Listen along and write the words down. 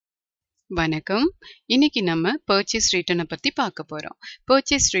வணக்கம். இன்னைக்கு நம்ம பர்ச்சேஸ் ரிட்டர்னை பத்தி பார்க்க போறோம்.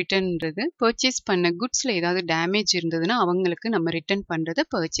 பர்ச்சேஸ் ரிட்டர்ன்றது பர்ச்சேஸ் பண்ண குட்ஸ்ல ஏதாவது டேமேஜ் இருந்ததுன்னா அவங்களுக்கு நம்ம ரிட்டர்ன் பண்றத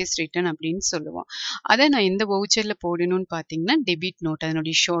பர்ச்சேஸ் ரிட்டர்ன் அப்படின்னு சொல்லுவோம். அதை நான் எந்த வவுச்சர்ல போடணும்னு பார்த்தீங்கன்னா டெபிட் நோட்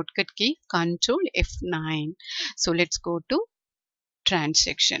அதனுடைய shortcut key Ctrl F9. So let's go to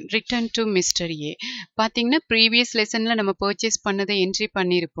transaction return to mister A. பார்த்தீங்கன்னா ப்ரீவியஸ் லெசனில் நம்ம பர்ச்சேஸ் பண்ணதை என்ட்ரி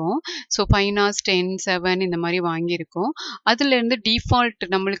பண்ணியிருப்போம். ஸோ 5 hours 10 7 இந்த மாதிரி வாங்கியிருக்கோம். அதுலேருந்து டிஃபால்ட்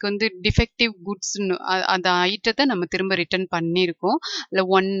நம்மளுக்கு வந்து டிஃபெக்டிவ் குட்ஸ்னு அந்த ஐட்டத்தை நம்ம திரும்ப ரிட்டர்ன் பண்ணியிருக்கோம். இல்லை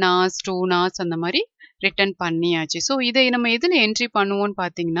 1 hours 2 hours அந்த மாதிரி ரிட்டர்ன் பண்ணியாச்சு. ஸோ இதை நம்ம எதில் என்ட்ரி பண்ணுவோம்னு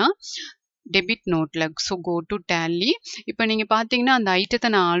பார்த்தீங்கன்னா டெபிட் நோட்ல. So go to tally. இப்போ நீங்கள் பார்த்தீங்கன்னா அந்த ஐட்டத்தை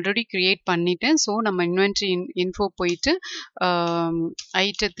நான் ஆல்ரெடி கிரியேட் பண்ணிட்டேன். ஸோ நம்ம இன்வென்ட்ரி இன்ஃபோ போயிட்டு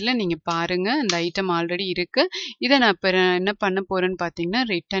ஐட்டத்தில் நீங்கள் பாருங்கள் அந்த ஐட்டம் ஆல்ரெடி இருக்கு. இதை நான் இப்போ என்ன பண்ண போறேன்னு பார்த்தீங்கன்னா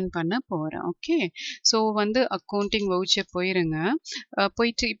ரிட்டர்ன் பண்ண போகிறேன். ஓகே. ஸோ வந்து அக்கௌண்டிங் வவுச்சர் போயிருங்க.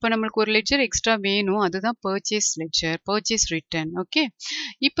 போயிட்டு இப்போ நம்மளுக்கு ஒரு லெட்ஜர் எக்ஸ்ட்ரா வேணும். அதுதான் purchase ledger purchase return. Okay.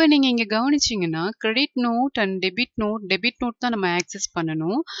 இப்போ நீங்கள் இங்கே கவனிச்சிங்கன்னா credit note and debit note தான் நம்ம ஆக்சஸ்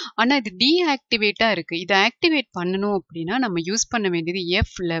பண்ணணும். ஆனால் இது டீஆக்டிவேட்டா இருக்கு. இதை ஆக்டிவேட் பண்ணணும் அப்படின்னா நம்ம யூஸ் பண்ண வேண்டியது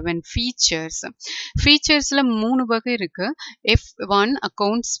F11 ஃபீச்சர்ஸ். ஃபீச்சர்ஸ்ல 3 வகை இருக்கு. F1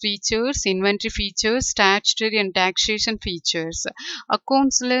 accounts features, inventory features, statutory and taxation features.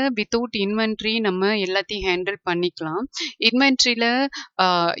 அக்கவுண்ட்ஸ்ல without inventory நம்ம எல்லாத்தையும் ஹேண்டில் பண்ணிக்கலாம்.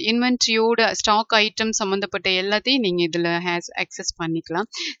 இன்வென்ட்ரியோட ஸ்டாக் ஐட்டம் சம்மந்தப்பட்ட எல்லாத்தையும் நீங்க இதுல ஆக்சஸ் பண்ணிக்கலாம்.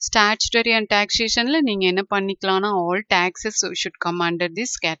 ஸ்டாச்சுட்டரி அண்ட் டாக்ஸேஷன்ல நீங்க என்ன பண்ணிக்கலாம்னா all taxes should come under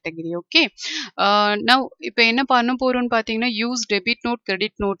this category. Okay. Now இப்போ என்ன பண்ண போறோம்னு பார்த்தீங்கன்னா யூஸ் டெபிட் நோட்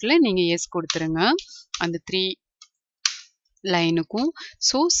கிரெடிட் நோட்ல நீங்க எஸ் கொடுத்துருங்க அந்த 3 லைனுக்கும்.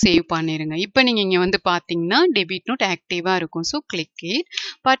 ஸோ சேவ் பண்ணிருங்க. இப்போ நீங்க இங்க வந்து பார்த்தீங்கன்னா டெபிட் நோட் ஆக்டிவா இருக்கும். So click it.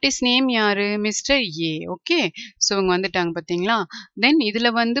 Parties name யாரு? Mister A. ஓகே. ஸோ இவங்க வந்துட்டாங்க பார்த்தீங்களா. தென்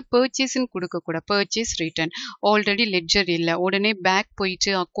இதுல வந்து பர்ச்சேஸ்ன்னு கொடுக்கக்கூடாது. பர்ச்சேஸ் ரிட்டர்ன் ஆல்ரெடி லெட்ஜர் இல்லை. உடனே பேக்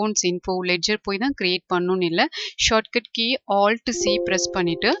போயிட்டு அக்கௌண்ட்ஸ் இன்ஃபோ லெட்ஜர் போய் தான் கிரியேட் பண்ணணும்னு இல்லை. Shortcut key Alt C press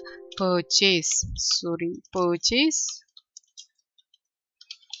பண்ணிட்டு பர்ச்சேஸ்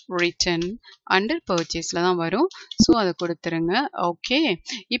ரிட்டர்ன் அண்டர் பர்ச்சேஸ்ல தான் வரும். ஸோ அதை கொடுத்துருங்க. ஓகே.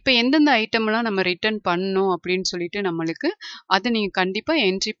 இப்போ எந்தெந்த ஐட்டம்லாம் நம்ம ரிட்டர்ன் பண்ணணும் அப்படின்னு சொல்லிட்டு நம்மளுக்கு அதை நீங்கள் கண்டிப்பாக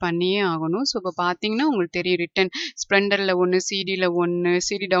என்ட்ரி பண்ணியே ஆகணும். ஸோ இப்போ பார்த்தீங்கன்னா உங்களுக்கு தெரியும் ரிட்டர்ன் ஸ்ப்ளெண்டரில் 1, சிடியில் 1,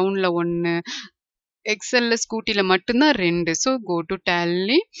 சிடி டவுனில் 1, எக்ஸல்ல ஸ்கூட்டியில் மட்டும்தான் 2. So go to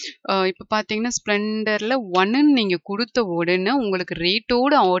tally. இப்போ பார்த்தீங்கன்னா ஸ்ப்ளெண்டரில் 1ன்னு நீங்கள் கொடுத்த உடனே உங்களுக்கு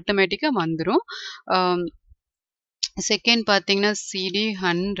ரேட்டோடு ஆட்டோமேட்டிக்காக வந்துடும். செகண்ட் பார்த்தீங்கன்னா சிடி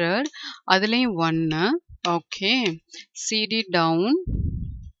 100 அதுலேயும் 1. ஓகே. சிடி டவுன்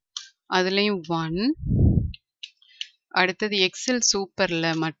அதுலேயும் 1. அடுத்தது எக்ஸல் சூப்பரில்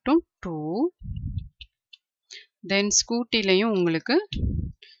மட்டும் 2. தென் ஸ்கூட்டிலையும் உங்களுக்கு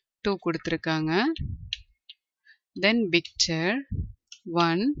 2 கொடுத்துருக்காங்க. தென் விக்டர்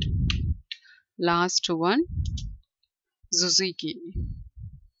 1, லாஸ்ட் 1 சுசுகி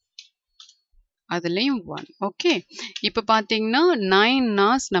அதுலேயும் 1. ஓகே. இப்போ பார்த்தீங்கன்னா 9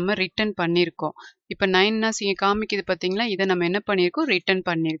 hours நம்ம ரிட்டர்ன் பண்ணியிருக்கோம். இப்போ 9 hours இங்கே காமிக்குது பார்த்தீங்களா. இதை நம்ம என்ன பண்ணியிருக்கோம்? ரிட்டர்ன்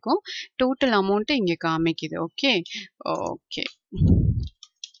பண்ணியிருக்கோம். டோட்டல் அமௌண்ட்டு இங்கே காமிக்குது. Okay. Okay.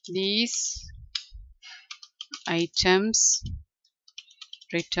 These items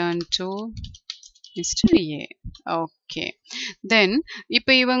return to mister A. Okay. தென்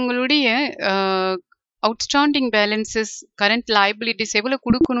இப்போ இவங்களுடைய அவுட்ஸ்டாண்டிங் பேலன்சஸ் கரண்ட் லைபிலிட்டிஸ் எவ்வளோ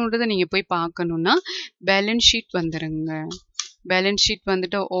கொடுக்கணுன்றதை நீங்கள் போய் பார்க்கணுன்னா பேலன்ஸ் ஷீட் வந்துடுங்க. பேலன்ஸ் ஷீட்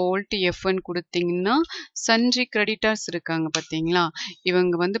வந்துட்டு Alt F1 கொடுத்தீங்கன்னா சன்ட்ரி கிரெடிட்டர்ஸ் இருக்காங்க பார்த்தீங்களா.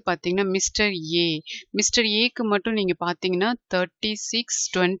 இவங்க வந்து பார்த்தீங்கன்னா மிஸ்டர் ஏக்கு மட்டும் நீங்கள் பார்த்தீங்கன்னா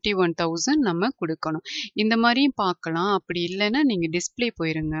 36,21,000 நம்ம கொடுக்கணும். இந்த மாதிரியும் பார்க்கலாம். அப்படி இல்லைன்னா நீங்கள் டிஸ்பிளே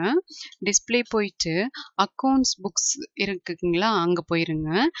போயிருங்க. டிஸ்பிளே போயிட்டு அக்கௌண்ட்ஸ் புக்ஸ் இருக்குங்களா அங்கே போயிருங்க.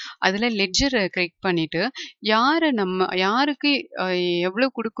 அதில் லெட்ஜரை கிளிக் பண்ணிட்டு யாருக்கு எவ்வளோ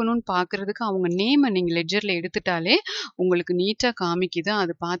கொடுக்கணும்னு பார்க்கறதுக்கு அவங்க நேமை நீங்கள் லெட்ஜரில் எடுத்துட்டாலே உங்களுக்கு நீட்டாக காமிக்குது.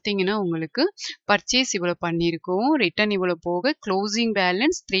 அது பார்த்தீங்கன்னா உங்களுக்கு பர்ச்சேஸ் இவ்வளோ பண்ணியிருக்கோம், ரிட்டர்ன் இவ்வளோ போக க்ளோசிங்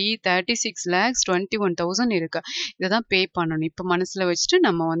பேலன்ஸ் 336,21,000 இருக்கு. இதை தான் பே பண்ணணும். இப்போ மனசில் வச்சுட்டு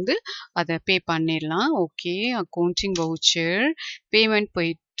நம்ம வந்து அதை பே பண்ணிடலாம். ஓகே. அக்கௌண்டிங் வவுச்சர் பேமெண்ட்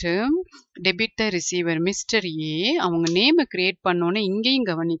போயிட்டு debit the receiver mister A அவங்க நேமை கிரியேட் பண்ணோன்னே இங்கேயும்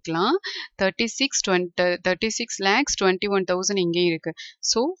கவனிக்கலாம் 36,21,000 இங்கேயும் இருக்கு.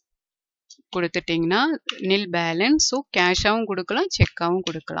 ஸோ கொடுத்துட்டிங்கன்னா நில் பேலன்ஸ். ஸோ கேஷாகவும் கொடுக்கலாம் செக்காகவும்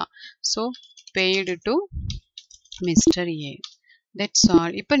கொடுக்கலாம். So paid to mister A. That's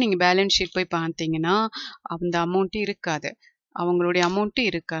all. இப்போ நீங்கள் பேலன்ஸ் ஷீட் போய் பார்த்தீங்கன்னா அந்த அமௌண்ட்டு இருக்காது. அவங்களுடைய அமௌண்ட்டு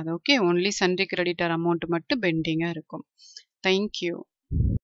இருக்காது. Okay. Only sundry creditor amount மட்டும் பெண்டிங்காக இருக்கும். தேங்க்யூ.